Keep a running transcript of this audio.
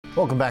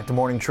Welcome back to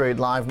Morning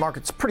Trade Live.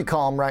 Market's pretty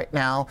calm right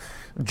now.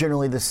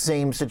 Generally the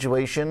same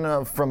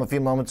situation from a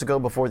few moments ago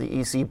before the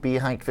ECB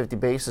hiked 50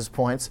 basis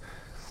points.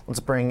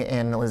 Let's bring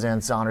in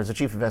Ann Sonders, the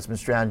Chief Investment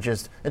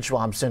Strategist at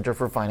Schwab Center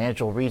for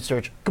Financial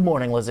Research. Good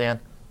morning, Ann.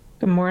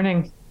 Good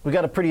morning. We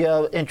got a pretty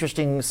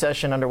interesting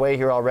session underway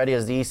here already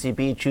as the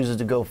ECB chooses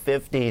to go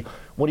 50.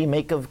 What do you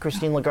make of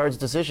Christine Lagarde's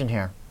decision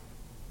here?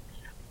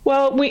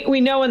 Well,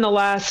 we know in the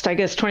last,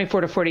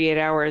 24 to 48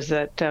 hours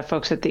that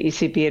folks at the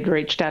ECB had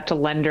reached out to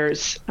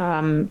lenders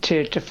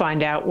to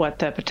find out what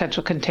the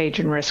potential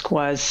contagion risk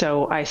was.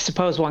 So I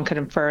suppose one could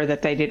infer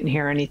that they didn't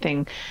hear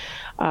anything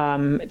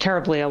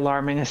terribly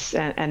alarming.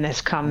 And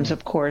this comes,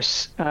 of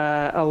course,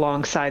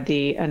 alongside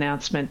the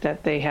announcement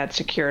that they had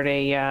secured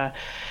a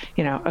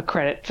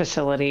credit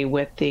facility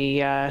with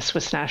the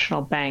Swiss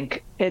National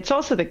Bank. It's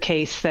also the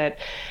case that,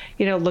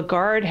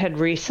 Lagarde had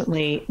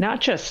recently not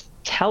just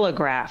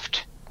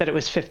telegraphed that it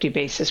was 50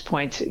 basis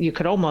points. You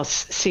could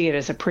almost see it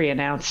as a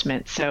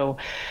pre-announcement. So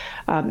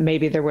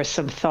maybe there was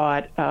some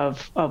thought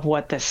of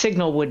what the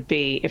signal would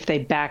be if they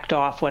backed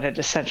off what had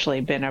essentially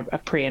been a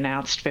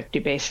pre-announced 50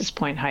 basis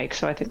point hike.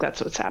 So I think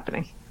that's what's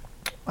happening.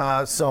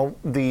 So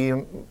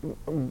the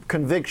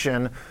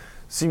conviction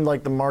seemed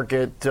like the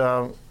market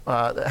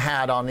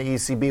had on the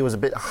ECB was a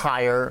bit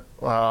higher,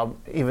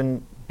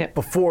 even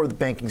before the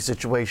banking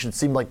situation. It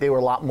seemed like they were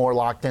a lot more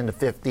locked into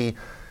 50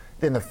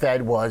 than the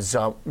Fed was.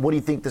 What do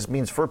you think this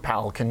means for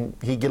Powell? Can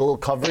he get a little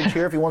coverage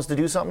here if he wants to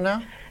do something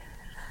now?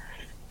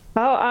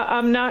 Well,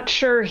 I'm not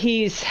sure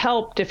he's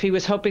helped if he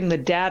was hoping the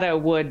data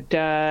would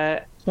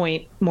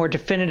point more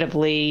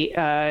definitively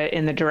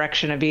in the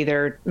direction of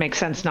either make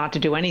sense not to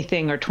do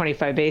anything or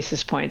 25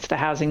 basis points. The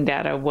housing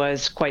data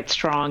was quite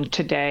strong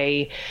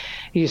today.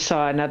 You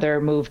saw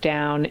another move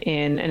down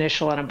in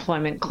initial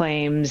unemployment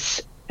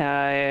claims.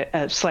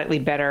 Slightly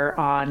better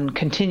on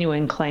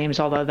continuing claims,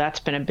 although that's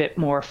been a bit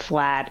more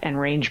flat and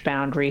range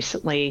bound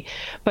recently.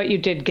 But you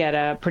did get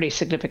a pretty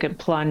significant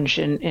plunge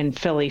in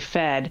Philly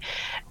Fed.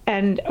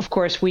 And of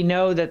course, we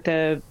know that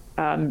the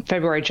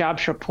February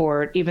jobs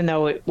report, even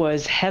though it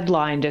was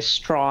headlined as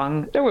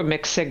strong, there were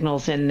mixed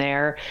signals in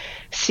there.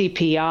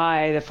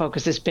 CPI, the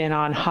focus has been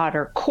on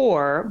hotter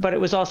core, but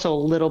it was also a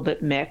little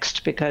bit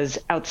mixed because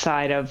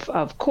outside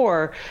of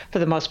core, for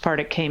the most part,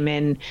 it came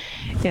in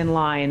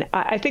line.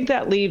 I think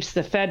that leaves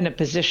the Fed in a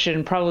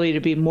position probably to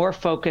be more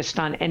focused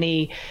on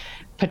any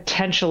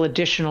potential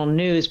additional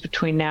news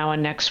between now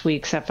and next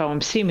week's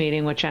FOMC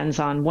meeting, which ends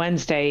on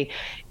Wednesday,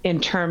 in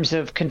terms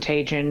of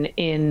contagion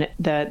in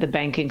the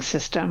banking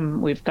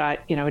system. We've got,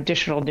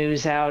 additional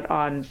news out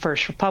on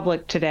First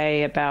Republic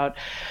today about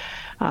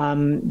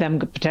them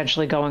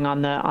potentially going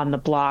on the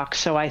block.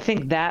 So I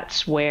think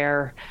that's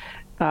where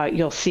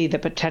you'll see the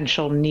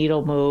potential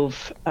needle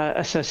move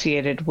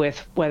associated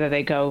with whether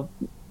they go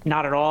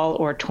not at all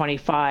or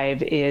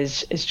 25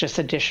 is just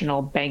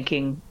additional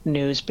banking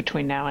news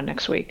between now and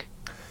next week.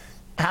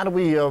 How do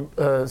we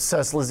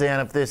assess, Ann,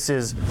 if this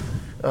is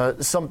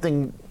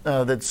something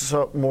that's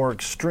more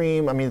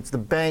extreme? I mean, it's the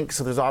bank,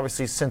 so there's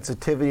obviously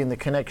sensitivity in the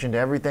connection to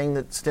everything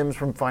that stems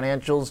from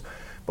financials.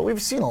 But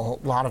we've seen a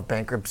lot of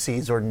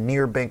bankruptcies or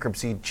near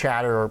bankruptcy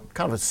chatter or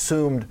kind of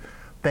assumed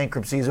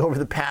bankruptcies over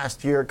the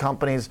past year.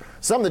 Companies,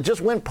 some that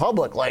just went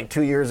public like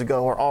 2 years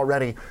ago, are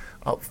already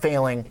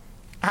failing.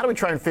 How do we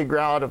try and figure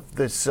out if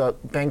this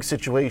bank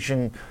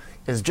situation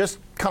is just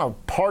kind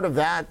of part of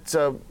that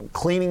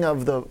cleaning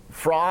of the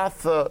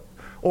froth,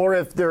 or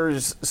if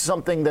there's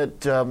something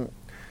that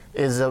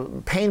is a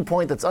pain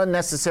point that's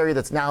unnecessary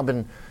that's now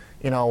been,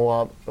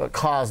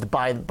 caused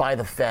by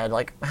the Fed?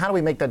 Like, how do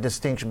we make that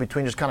distinction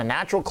between just kind of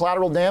natural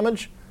collateral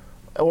damage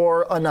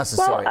or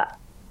unnecessary?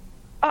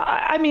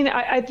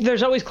 Well,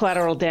 there's always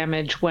collateral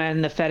damage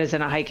when the Fed is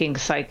in a hiking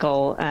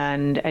cycle,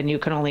 and you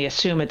can only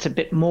assume it's a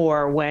bit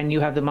more when you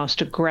have the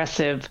most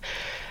aggressive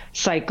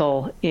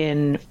cycle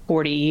in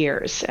 40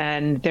 years.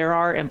 And there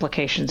are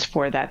implications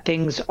for that.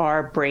 Things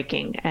are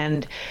breaking.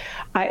 And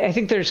I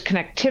think there's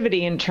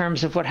connectivity in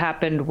terms of what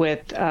happened with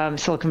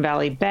Silicon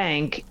Valley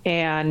Bank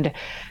and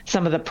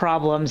some of the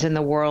problems in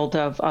the world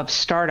of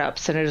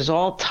startups. And it is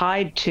all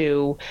tied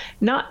to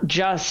not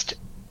just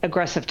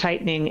aggressive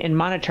tightening in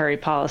monetary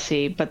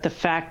policy, but the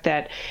fact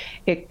that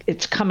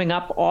it's coming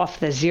up off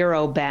the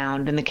zero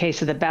bound in the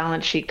case of the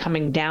balance sheet,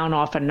 coming down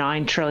off a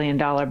 $9 trillion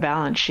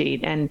balance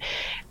sheet. And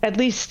at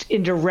least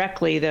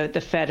indirectly,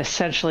 the Fed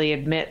essentially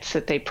admits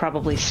that they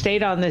probably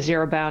stayed on the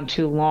zero bound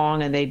too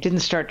long and they didn't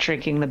start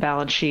shrinking the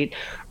balance sheet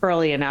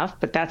early enough.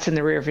 But that's in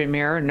the rearview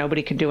mirror and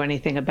nobody can do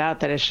anything about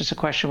that. It's just a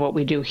question of what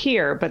we do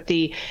here. But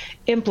the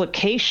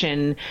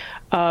implication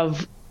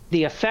of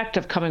the effect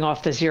of coming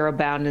off the zero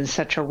bound in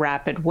such a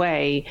rapid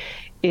way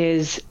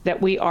is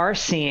that we are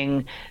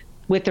seeing,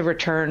 with the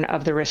return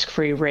of the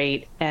risk-free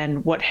rate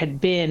and what had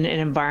been an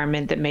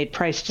environment that made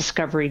price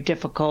discovery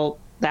difficult,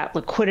 that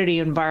liquidity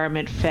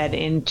environment fed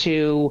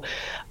into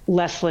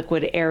less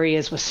liquid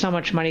areas with so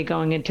much money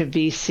going into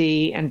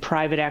VC and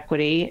private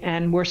equity.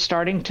 And we're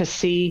starting to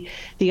see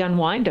the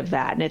unwind of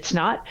that. And it's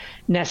not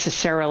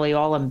necessarily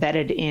all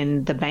embedded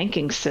in the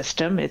banking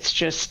system. It's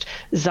just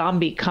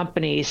zombie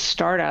companies,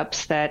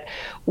 startups that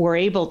were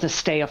able to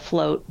stay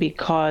afloat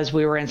because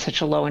we were in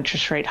such a low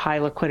interest rate, high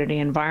liquidity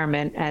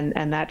environment.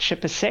 And that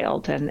ship has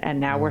sailed. And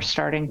now we're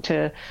starting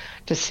to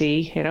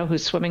see,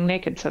 who's swimming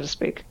naked, so to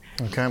speak.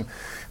 Okay.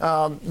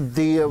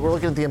 We're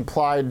looking at the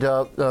implied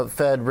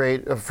Fed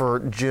rate for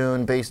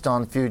June based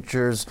on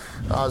futures,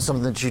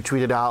 something that you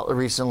tweeted out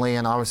recently,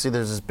 and obviously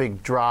there's this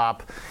big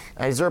drop.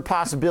 Is there a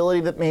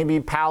possibility that maybe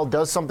Powell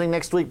does something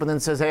next week but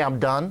then says, hey, I'm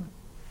done?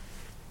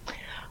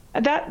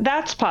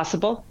 That's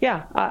possible.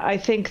 Yeah. I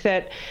think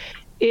that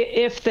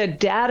if the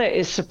data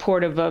is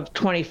supportive of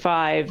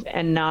 25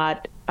 and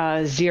not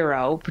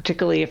zero,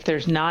 particularly if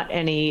there's not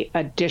any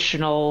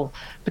additional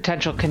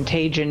potential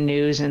contagion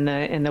news in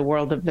the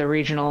world of the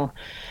regional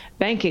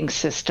banking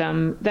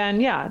system,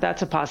 then yeah,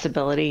 that's a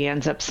possibility. He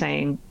ends up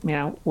saying,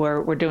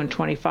 we're doing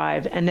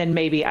 25, and then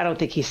maybe, I don't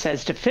think he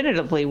says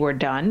definitively we're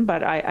done,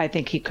 but I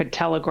think he could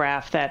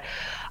telegraph that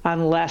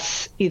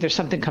unless either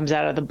something comes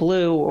out of the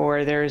blue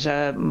or there's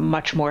a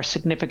much more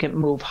significant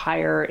move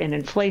higher in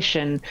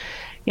inflation.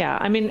 Yeah,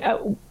 I mean,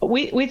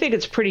 we think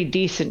it's pretty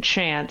decent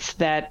chance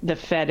that the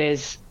Fed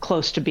is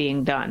close to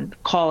being done.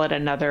 Call it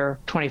another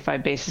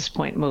 25 basis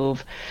point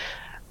move,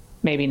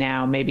 maybe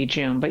now, maybe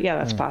June. But yeah,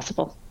 that's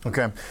possible.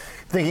 Okay.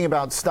 Thinking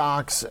about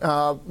stocks,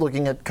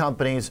 looking at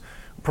companies'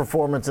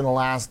 performance in the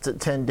last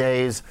 10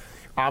 days,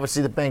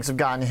 obviously the banks have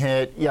gotten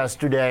hit.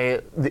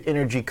 Yesterday, the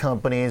energy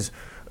companies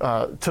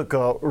took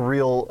a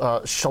real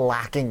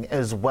shellacking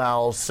as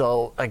well.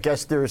 So I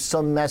guess there's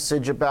some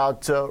message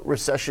about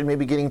recession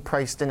maybe getting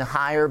priced in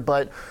higher,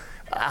 but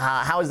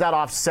how is that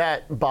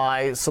offset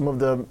by some of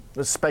the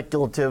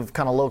speculative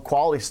kind of low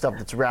quality stuff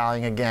that's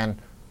rallying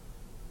again?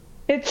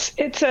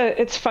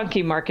 It's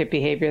funky market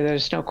behavior.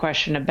 There's no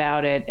question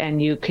about it.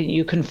 And you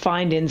can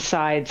find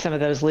inside some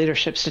of those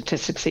leadership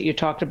statistics that you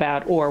talked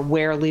about, or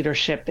where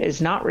leadership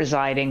is not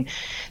residing,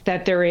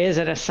 that there is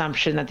an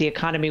assumption that the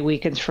economy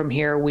weakens from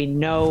here. We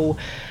know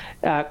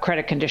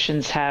credit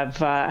conditions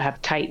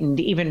have tightened.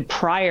 Even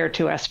prior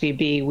to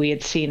SVB, we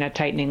had seen a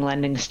tightening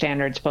lending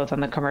standards, both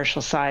on the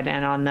commercial side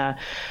and on the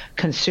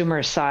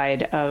consumer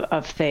side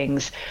of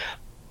things.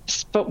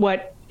 But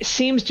what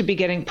seems to be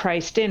getting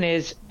priced in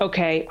is,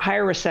 okay,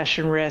 higher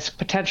recession risk,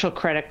 potential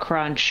credit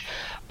crunch,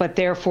 but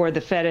therefore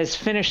the Fed is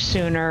finished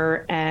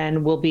sooner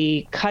and will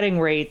be cutting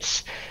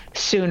rates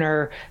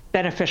sooner,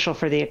 beneficial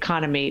for the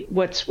economy.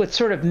 What's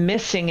sort of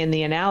missing in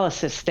the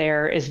analysis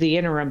there is the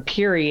interim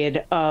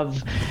period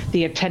of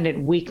the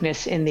attendant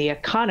weakness in the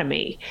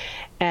economy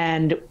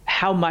and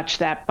how much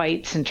that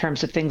bites in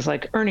terms of things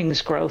like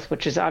earnings growth,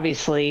 which is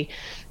obviously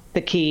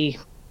the key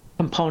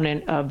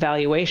component of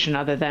valuation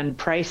other than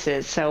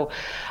prices. So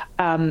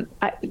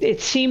it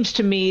seems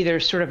to me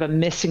there's sort of a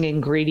missing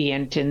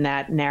ingredient in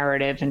that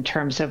narrative in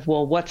terms of,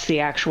 well, what's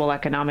the actual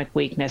economic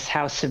weakness,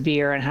 how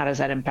severe, and how does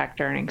that impact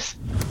earnings?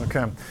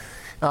 Okay.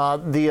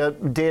 The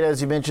data,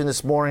 as you mentioned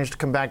this morning, just to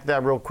come back to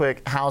that real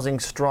quick, housing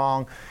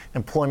strong,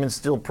 employment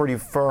still pretty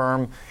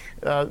firm.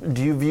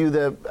 Do you view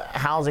the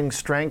housing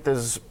strength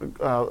as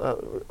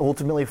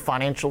ultimately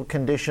financial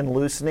condition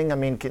loosening? I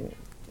mean,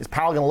 is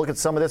Powell going to look at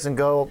some of this and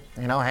go,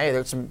 hey,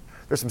 there's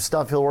some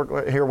stuff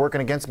here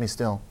working against me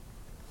still?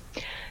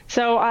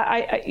 So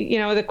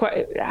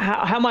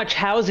how much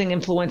housing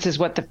influences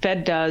what the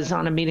Fed does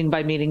on a meeting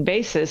by meeting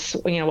basis,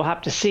 we'll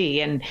have to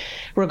see. And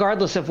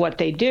regardless of what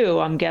they do,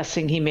 I'm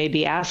guessing he may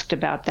be asked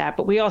about that.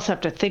 But we also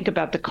have to think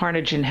about the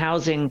carnage in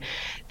housing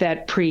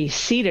that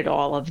preceded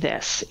all of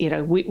this.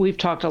 We've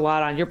talked a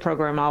lot on your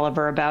program,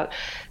 Oliver, about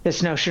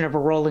this notion of a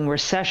rolling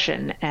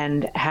recession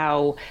and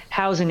how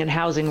housing and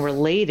housing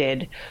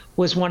related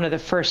was one of the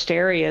first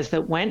areas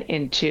that went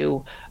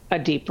into a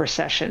deep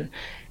recession.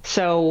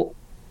 So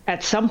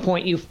at some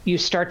point, you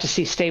start to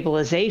see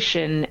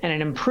stabilization and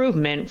an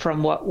improvement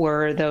from what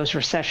were those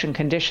recession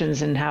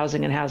conditions in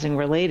housing and housing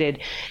related.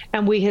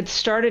 And we had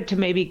started to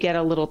maybe get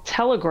a little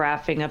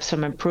telegraphing of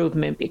some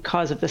improvement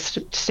because of the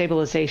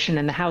stabilization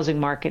in the housing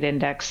market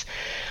index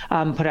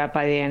put out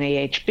by the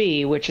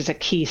NAHB, which is a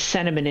key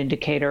sentiment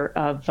indicator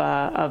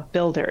of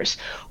builders.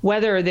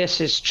 Whether this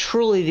is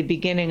truly the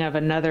beginning of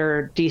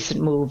another decent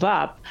move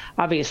up,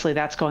 obviously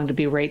that's going to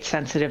be rate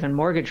sensitive and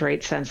mortgage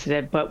rate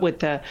sensitive. But with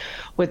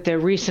the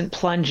recent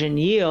plunge in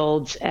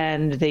yields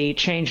and the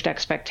changed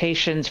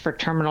expectations for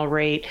terminal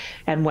rate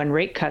and when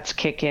rate cuts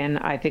kick in,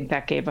 I think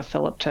that gave a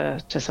fillip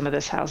to some of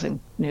this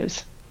housing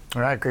news.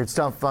 All right, great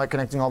stuff.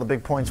 Connecting all the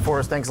big points for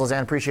us. Thanks,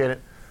 Lizanne. Appreciate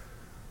it.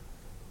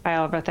 Bye,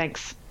 Oliver.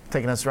 Thanks.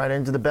 Taking us right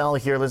into the bell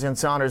here, Ann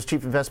Sonders,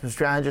 Chief Investment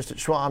Strategist at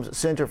Schwab's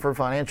Center for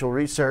Financial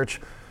Research.